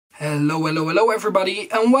Hello everybody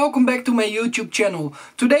and welcome back to my YouTube channel.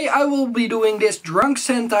 Today I will be doing this Drunk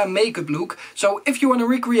Santa makeup look, so if you want to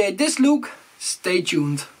recreate this look, stay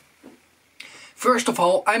tuned. First of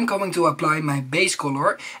all, I'm going to apply my base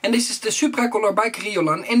color, and this is the Supracolor by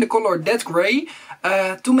Kryolan in the color Dead Grey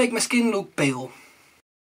to make my skin look pale.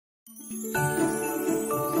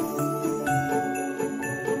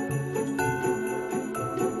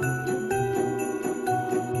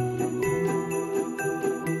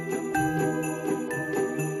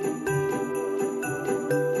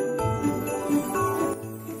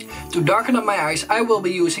 To darken up my eyes, I will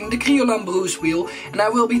be using the Kryolan Bruise Wheel, and I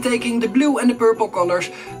will be taking the blue and the purple colors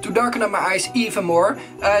to darken up my eyes even more.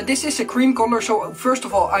 This is a cream color, so first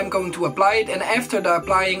of all I'm going to apply it, and after the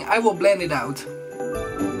applying I will blend it out.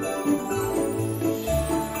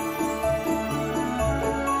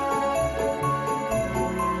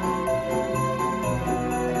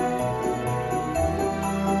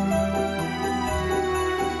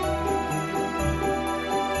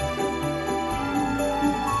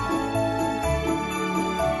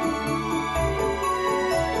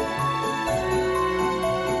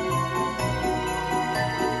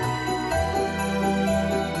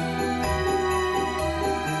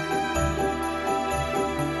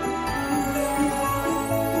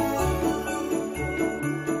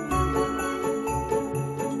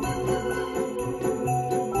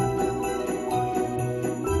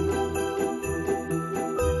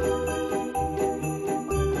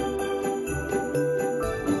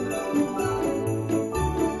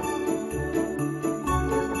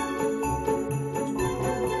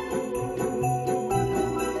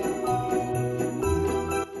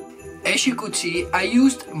 As you could see, I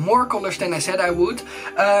used more colors than I said I would.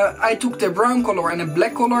 I took the brown color and a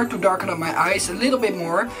black color to darken up my eyes a little bit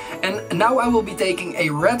more. And now I will be taking a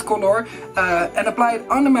red color and apply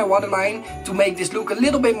it under my waterline to make this look a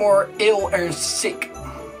little bit more ill and sick.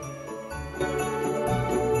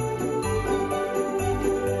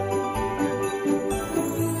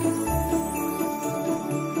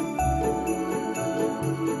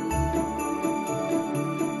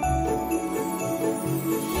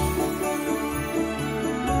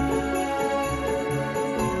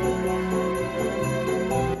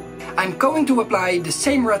 I'm going to apply the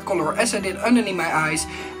same red color as I did underneath my eyes,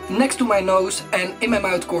 next to my nose and in my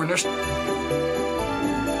mouth corners.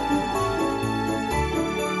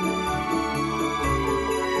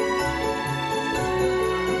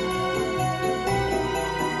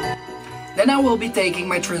 Then I will be taking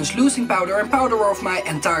my translucent powder and powder off my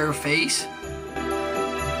entire face.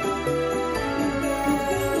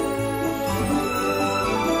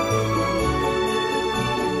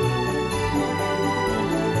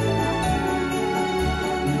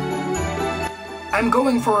 I'm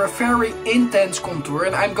going for a very intense contour,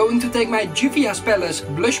 and I'm going to take my Juvia's Palace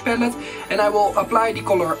blush palette and I will apply the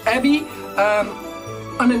color Abbey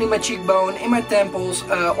underneath my cheekbone, in my temples,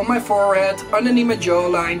 on my forehead, underneath my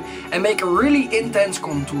jawline, and make a really intense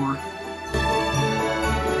contour.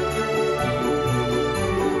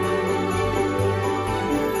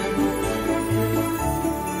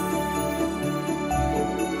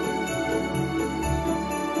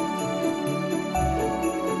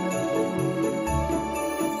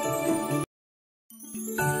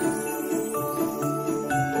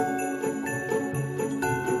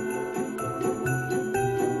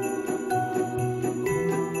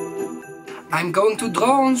 I'm going to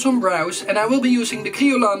draw on some brows, and I will be using the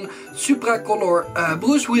Kryolan Supracolor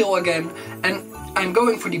Bruise Wheel again, and I'm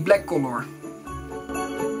going for the black color.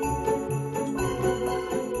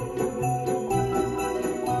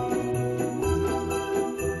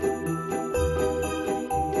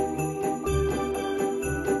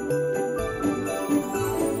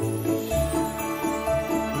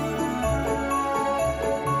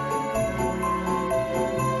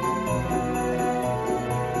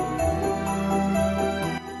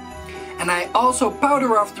 And I also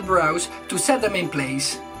powder off the brows to set them in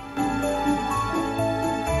place.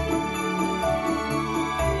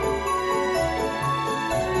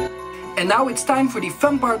 And now it's time for the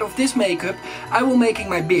fun part of this makeup. I will making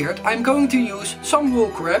my beard. I'm going to use some wool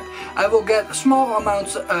crap. I will get small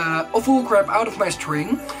amounts of wool crap out of my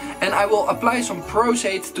string, and I will apply some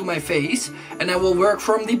Prosate to my face, and I will work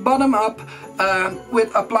from the bottom up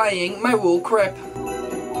with applying my wool crap.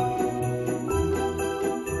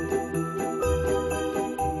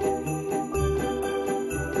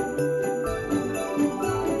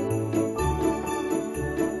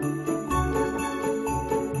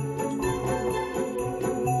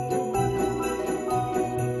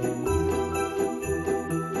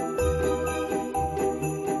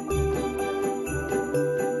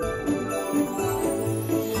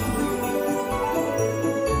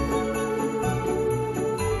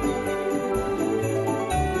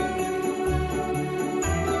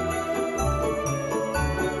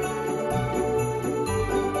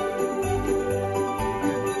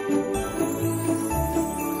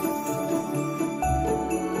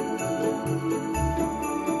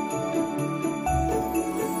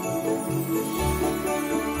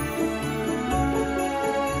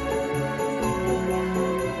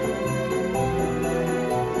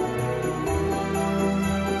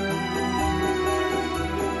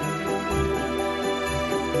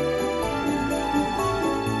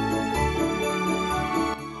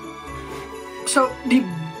 So the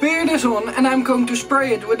beard is on and I'm going to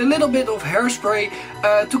spray it with a little bit of hairspray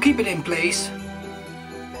to keep it in place.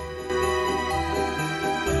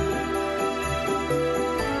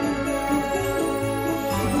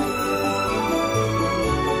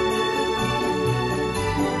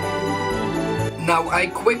 Now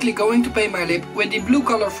I'm quickly going to paint my lip with the blue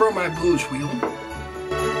color from my brush wheel.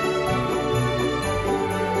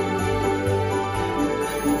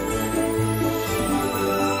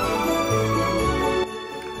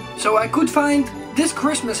 So I could find this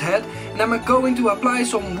Christmas hat and I'm going to apply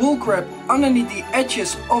some wool crap underneath the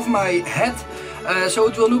edges of my hat. So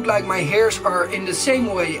it will look like my hairs are in the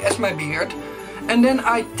same way as my beard. And then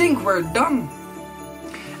I think we're done.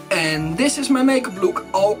 And this is my makeup look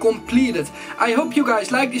all completed. I hope you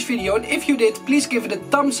guys liked this video, and if you did, please give it a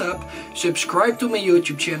thumbs up, subscribe to my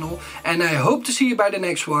YouTube channel, and I hope to see you by the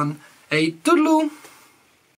next one. Hey, toodaloo!